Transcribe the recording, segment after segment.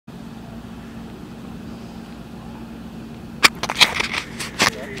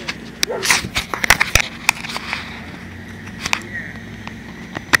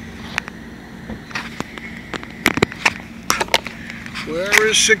Where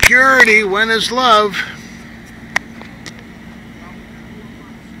is security? When is love?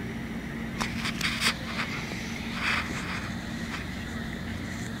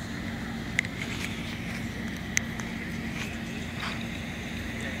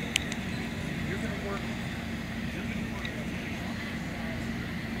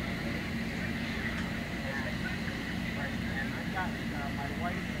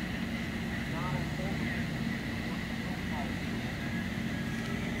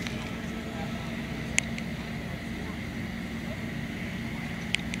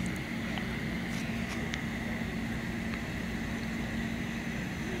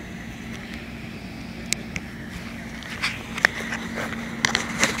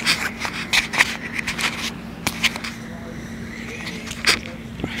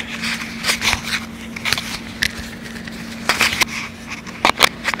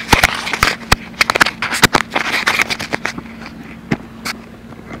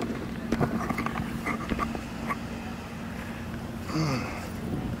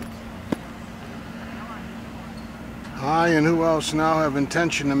 I and who else now have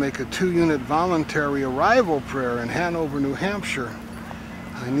intention to make a 2-unit voluntary arrival prayer in Hanover, New Hampshire.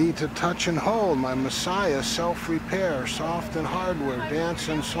 I need to touch and hold my Messiah self-repair, soft and hardware, dance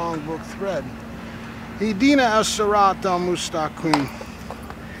and songbook thread. Idina Asarat al Mustaqim.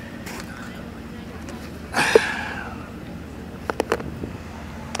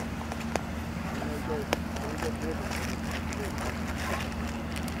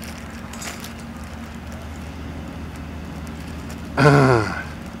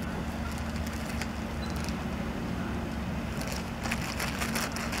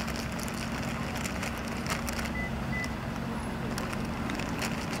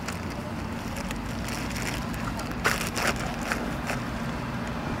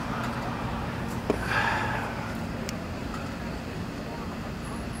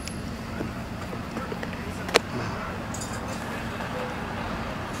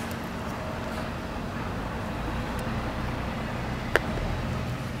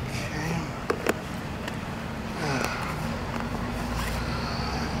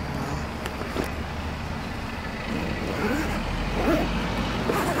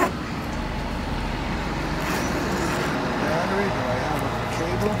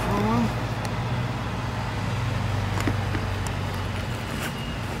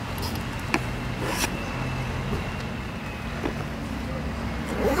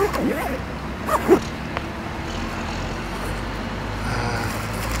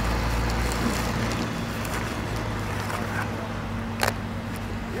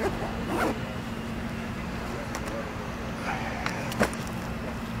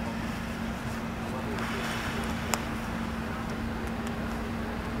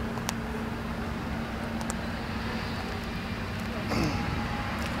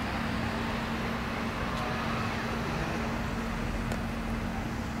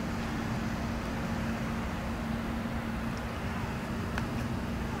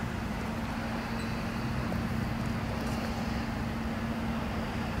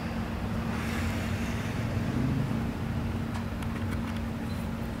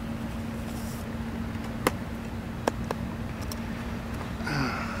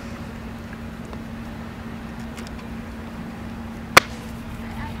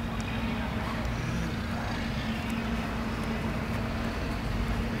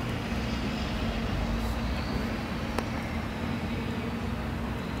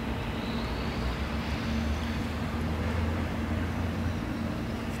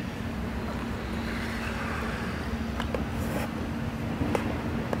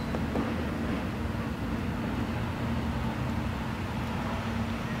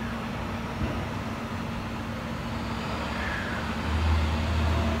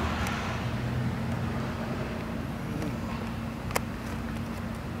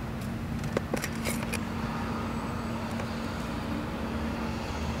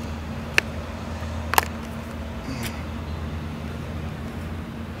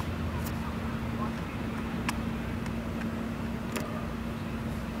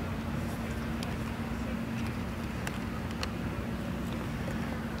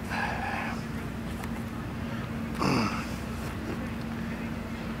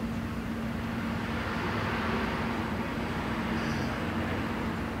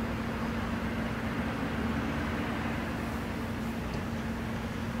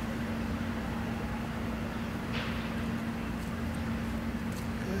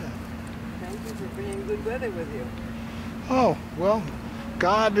 For bringing good weather with you. Oh, well,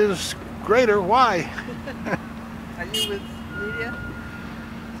 God is greater. Why? Are you with media?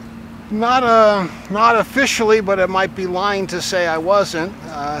 Not officially, but it might be lying to say I wasn't.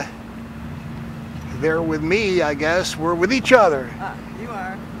 They're with me, I guess. We're with each other. Ah, you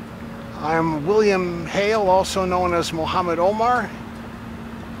are. I'm William Hale, also known as Muhammad Omar.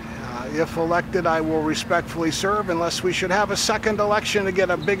 If elected, I will respectfully serve unless we should have a second election to get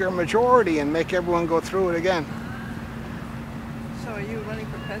a bigger majority and make everyone go through it again. So are you running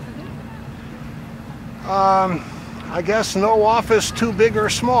for president? I guess no office too big or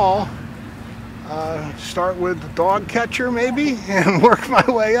small. Start with dog catcher maybe and work my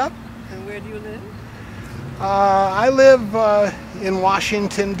way up. And where do you live? I live in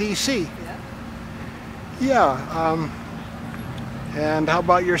Washington, D.C. Yeah? Yeah. And how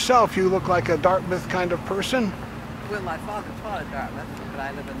about yourself? You look like a Dartmouth kind of person. Well, my father taught at Dartmouth, but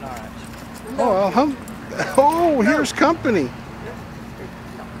I live in Norwich. Oh, well, here's company.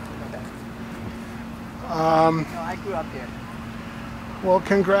 No, I grew up here. Well,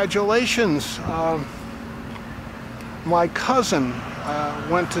 congratulations. My cousin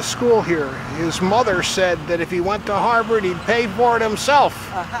went to school here. His mother said that if he went to Harvard, he'd pay for it himself.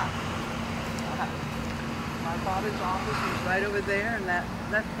 My father's office is right over there in that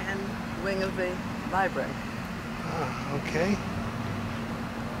left-hand wing of the library. Okay.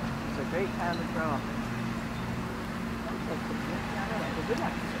 It's a great time to grow up. Good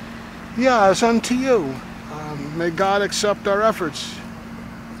luck. Yeah, as unto you. May God accept our efforts.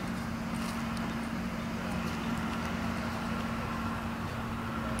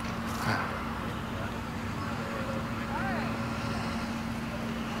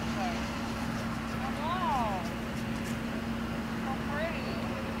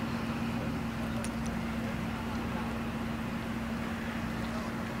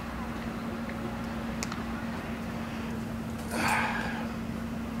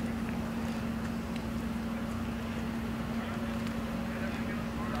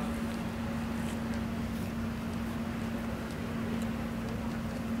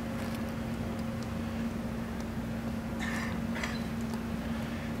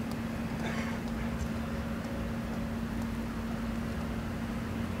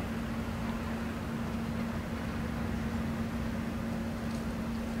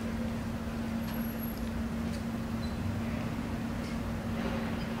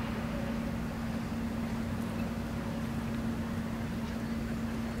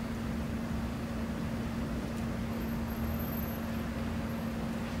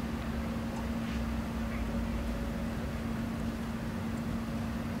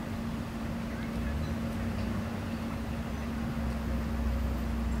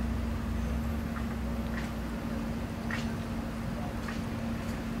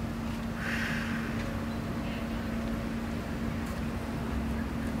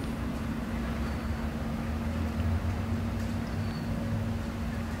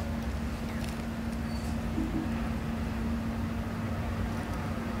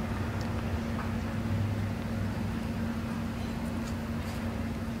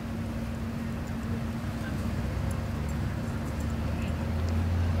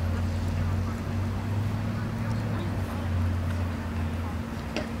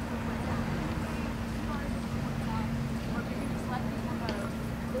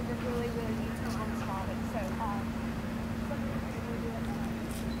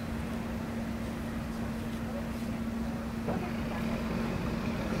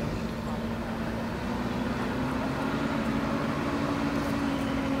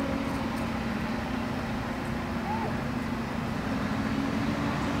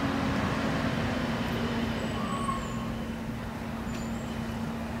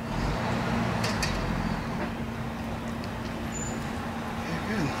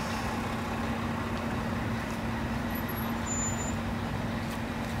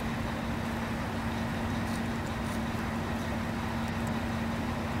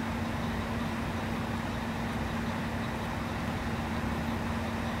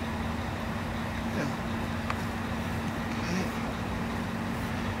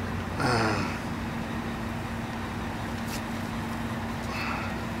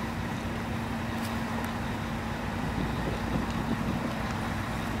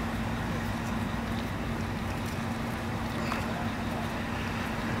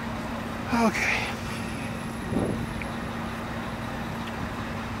 Okay.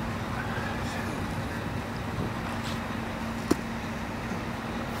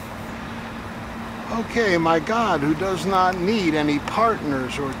 Okay, my God, who does not need any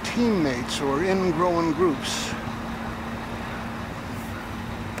partners or teammates or ingrown groups.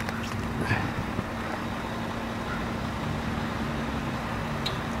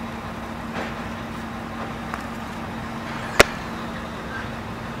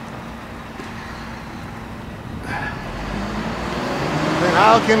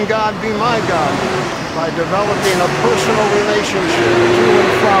 how can God be my God? By developing a personal relationship to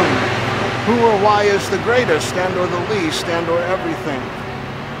and from who or why is the greatest and or the least and or everything.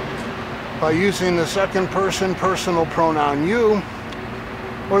 By using the second person personal pronoun you,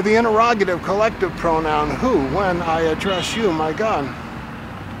 or the interrogative collective pronoun who when I address you, my God.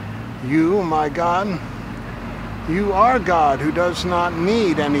 You, my God, you are God who does not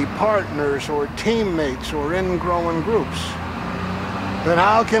need any partners or teammates or ingrowing groups. Then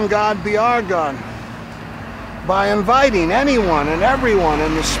how can God be our God? By inviting anyone and everyone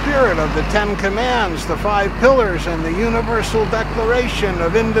in the spirit of the Ten Commands, the Five Pillars, and the Universal Declaration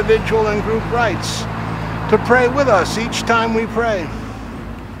of Individual and Group Rights to pray with us each time we pray.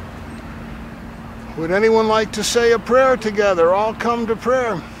 Would anyone like to say a prayer together? All come to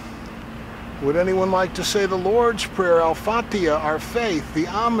prayer. Would anyone like to say the Lord's Prayer, Al-Fatiha, our faith, the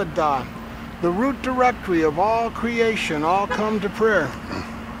Amidah, the root directory of all creation? All come to prayer.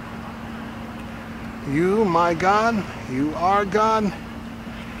 You, my God, you are God.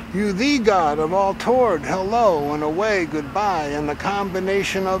 You, the God of all toward, hello, and away, goodbye, and the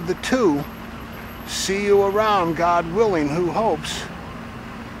combination of the two. See you around, God willing, who hopes,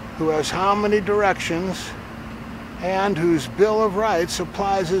 who has how many directions, and whose Bill of Rights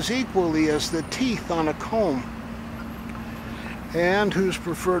applies as equally as the teeth on a comb, and whose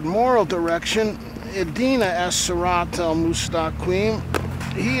preferred moral direction, Idina es Sirat al-Mustaqim,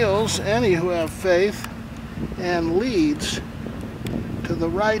 heals any who have faith and leads to the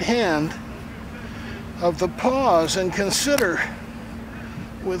right hand of the pause and consider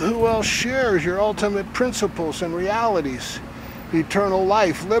with who else shares your ultimate principles and realities, eternal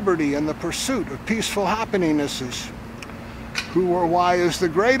life, liberty, and the pursuit of peaceful happinesses. Who or why is the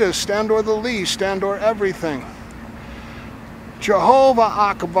greatest and or the least and or everything. Jehovah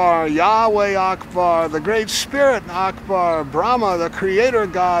Akbar, Yahweh Akbar, the Great Spirit Akbar, Brahma, the Creator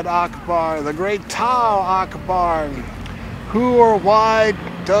God Akbar, the Great Tao Akbar, who or why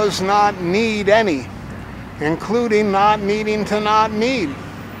does not need any, including not needing to not need,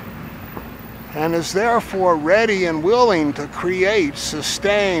 and is therefore ready and willing to create,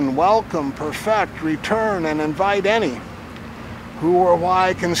 sustain, welcome, perfect, return, and invite any, who or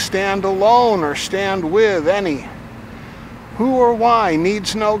why can stand alone or stand with any, who or why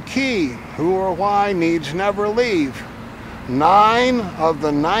needs no key, who or why needs never leave. 9 of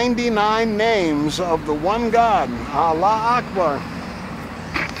the 99 names of the one God, Allah Akbar.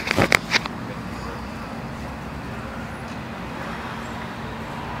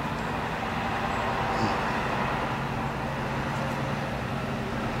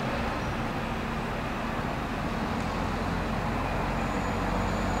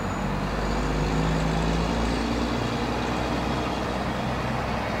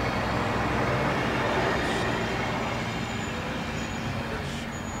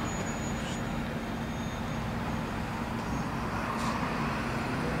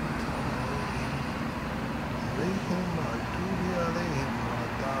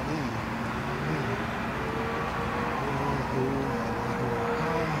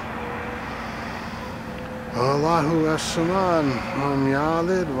 Allahu as-Samad, lam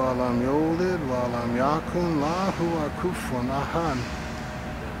yalid wa lam yulid wa lam yakun lahu kufuwan ahad.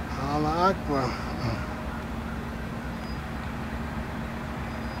 Allah Akbar.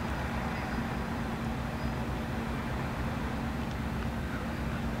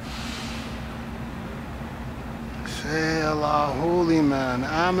 Say, Allah, holy man,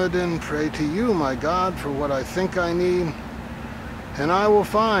 Ahmadin, pray to you, my God, for what I think I need, and I will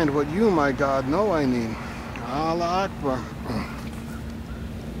find what you, my God, know I need. Allah Akbar.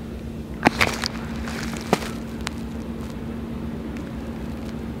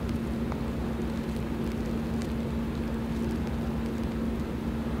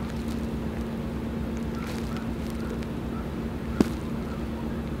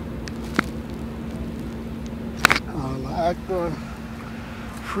 Allah Akbar.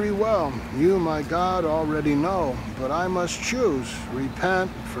 Free will, you, my God, already know, but I must choose, repent,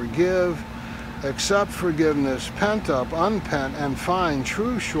 forgive, accept forgiveness, pent up, unpent, and find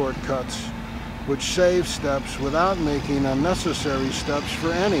true shortcuts which save steps without making unnecessary steps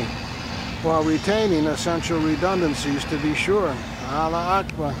for any, while retaining essential redundancies to be sure. Allah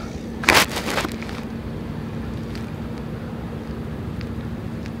Akbar.